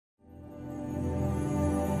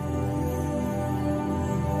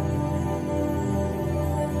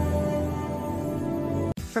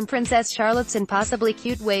From Princess Charlotte's impossibly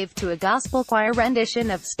cute wave to a gospel choir rendition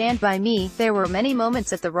of Stand By Me, there were many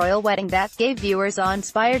moments at the royal wedding that gave viewers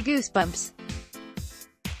awe-inspired goosebumps.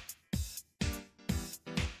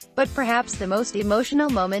 But perhaps the most emotional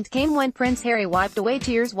moment came when Prince Harry wiped away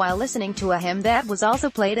tears while listening to a hymn that was also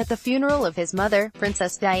played at the funeral of his mother,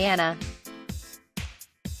 Princess Diana.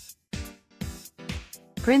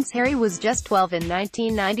 Prince Harry was just 12 in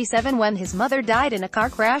 1997 when his mother died in a car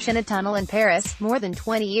crash in a tunnel in Paris. More than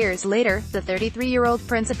 20 years later, the 33-year-old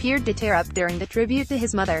prince appeared to tear up during the tribute to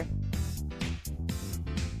his mother.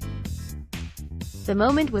 The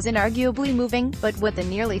moment was inarguably moving, but what the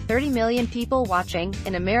nearly 30 million people watching,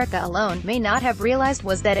 in America alone, may not have realized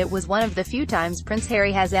was that it was one of the few times Prince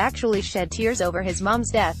Harry has actually shed tears over his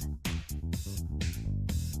mom's death.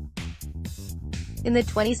 In the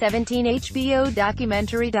 2017 HBO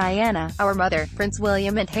documentary Diana, Our Mother, Prince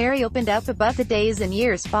William and Harry opened up about the days and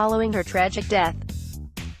years following her tragic death.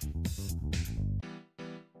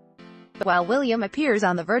 While William appears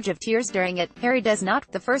on the verge of tears during it, Harry does not.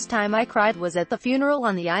 The first time I cried was at the funeral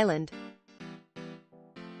on the island.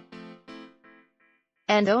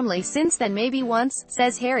 And only since then, maybe once,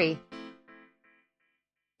 says Harry.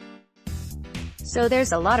 So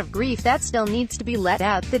there's a lot of grief that still needs to be let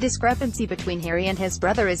out. The discrepancy between Harry and his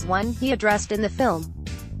brother is one he addressed in the film.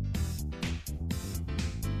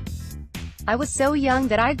 I was so young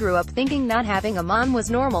that I grew up thinking not having a mom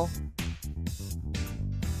was normal.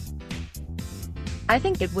 I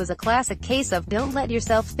think it was a classic case of don't let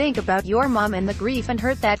yourself think about your mom and the grief and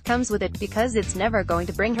hurt that comes with it, because it's never going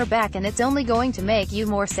to bring her back and it's only going to make you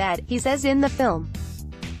more sad, he says in the film.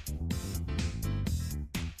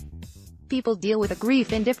 People deal with a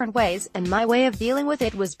grief in different ways, and my way of dealing with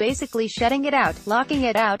it was basically shutting it out, locking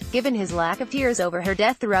it out. Given his lack of tears over her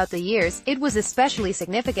death throughout the years, it was especially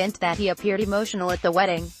significant that he appeared emotional at the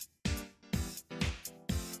wedding.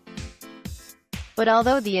 But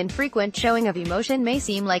although the infrequent showing of emotion may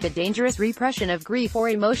seem like a dangerous repression of grief or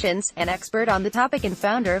emotions, an expert on the topic and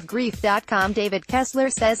founder of Grief.com, David Kessler,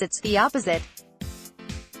 says it's the opposite.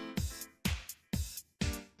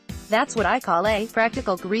 That's what I call a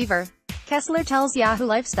practical griever, Kessler tells Yahoo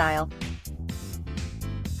Lifestyle.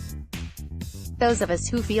 Those of us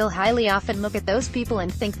who feel highly often look at those people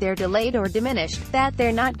and think they're delayed or diminished, that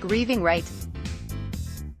they're not grieving right.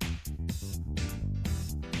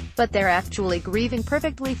 But they're actually grieving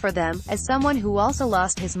perfectly. For them, as someone who also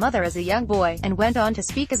lost his mother as a young boy, and went on to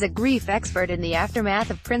speak as a grief expert in the aftermath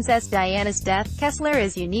of Princess Diana's death, Kessler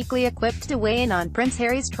is uniquely equipped to weigh in on Prince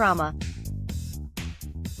Harry's trauma.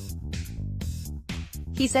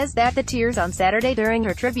 He says that the tears on Saturday during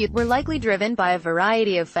her tribute were likely driven by a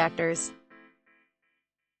variety of factors.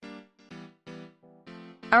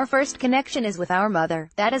 Our first connection is with our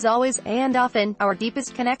mother. That is always, and often, our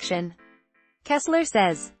deepest connection, Kessler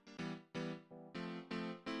says.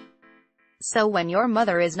 So when your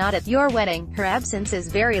mother is not at your wedding, her absence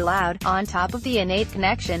is very loud. On top of the innate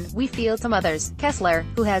connection we feel to mothers, Kessler,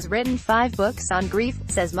 who has written 5 books on grief,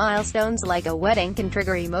 says milestones like a wedding can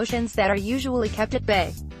trigger emotions that are usually kept at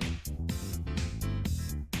bay.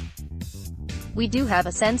 We do have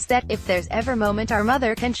a sense that, if there's ever a moment our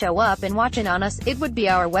mother can show up and watch in on us, it would be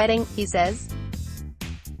our wedding, he says.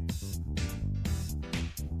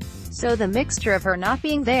 So the mixture of her not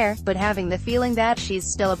being there, but having the feeling that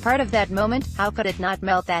she's still a part of that moment, how could it not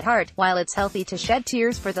melt that heart? While it's healthy to shed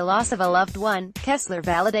tears for the loss of a loved one, Kessler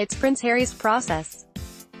validates Prince Harry's process.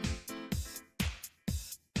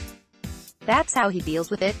 That's how he deals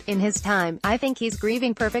with it. In his time, I think he's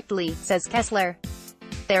grieving perfectly, says Kessler.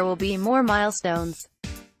 There will be more milestones.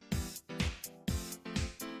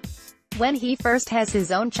 When he first has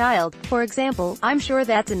his own child, for example, I'm sure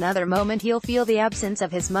that's another moment he'll feel the absence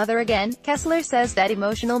of his mother again. Kessler says that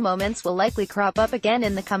emotional moments will likely crop up again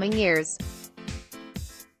in the coming years.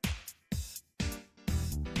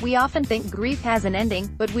 We often think grief has an ending,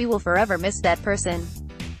 but we will forever miss that person,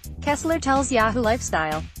 Kessler tells Yahoo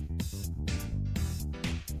Lifestyle.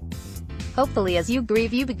 Hopefully as you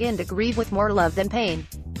grieve you begin to grieve with more love than pain.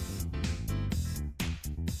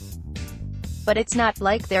 But it's not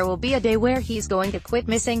like there will be a day where he's going to quit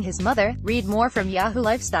missing his mother. Read more from Yahoo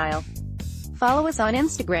Lifestyle. Follow us on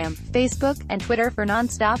Instagram, Facebook, and Twitter for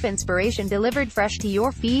non-stop inspiration delivered fresh to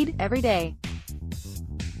your feed every day.